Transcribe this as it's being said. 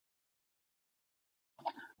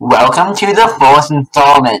Welcome to the fourth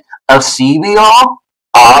installment of CBT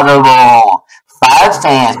Audible. 5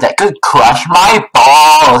 things that could crush my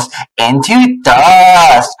balls into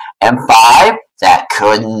dust, and 5 that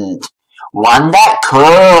couldn't. 1 that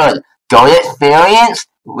could. Go experience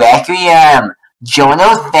Requiem.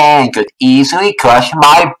 JOJO's fan could easily crush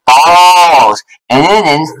my balls in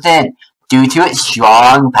an instant due to its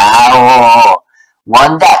strong power.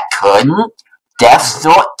 1 that couldn't. Death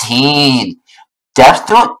 13. Death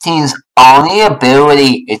 13's only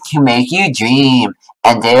ability is to make you dream,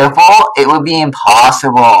 and therefore it would be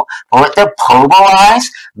impossible for it to pulverize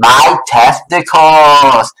my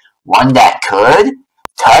testicles. 1 that could?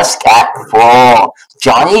 Tusk at full.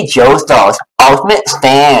 Johnny Joestar's ultimate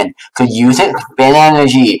stand could use its spin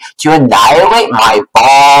energy to annihilate my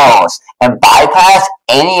balls and bypass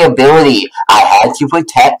any ability I had to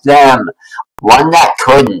protect them. 1 that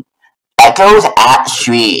couldn't. Echoes at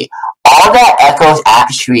Shri. All that Echoes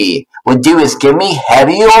at Shri would do is give me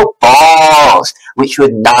heavier balls, which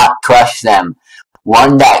would not crush them.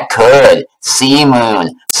 1 that could. Sea Moon.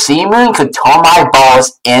 Sea Moon could turn my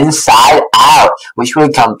balls inside out, which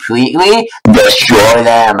would completely destroy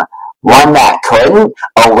them. 1 that couldn't.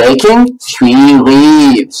 Awaken 3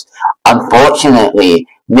 leaves. Unfortunately,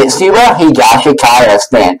 Mitsuba Higashikaya's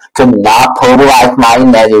stand could not pulverize my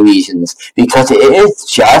nether regions because it is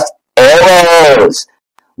just arrows.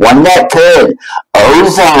 1 that could.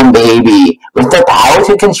 Ozone baby. With the power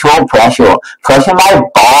to control pressure, crushing my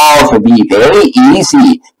balls would be very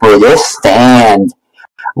easy for this stand.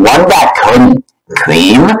 1 that couldn't.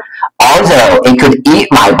 Cream. Although it could eat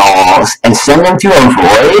my balls and send them to a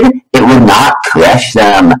void, it would not crush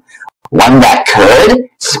them. 1 that could.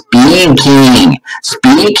 Speed King.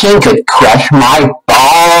 Speed King could crush my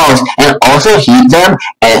balls and also heat them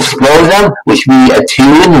and explode them, which would be a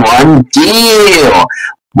 2-in-1 deal.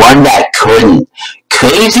 1 that couldn't.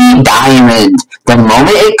 Crazy Diamond. The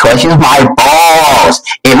moment it crushes my balls,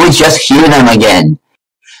 it would just heal them again.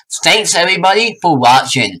 Thanks everybody for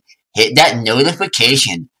watching. Hit that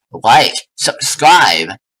notification, like,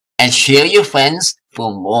 subscribe, and share your friends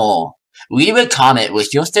for more. Leave a comment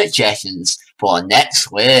with your suggestions for our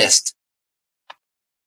next list.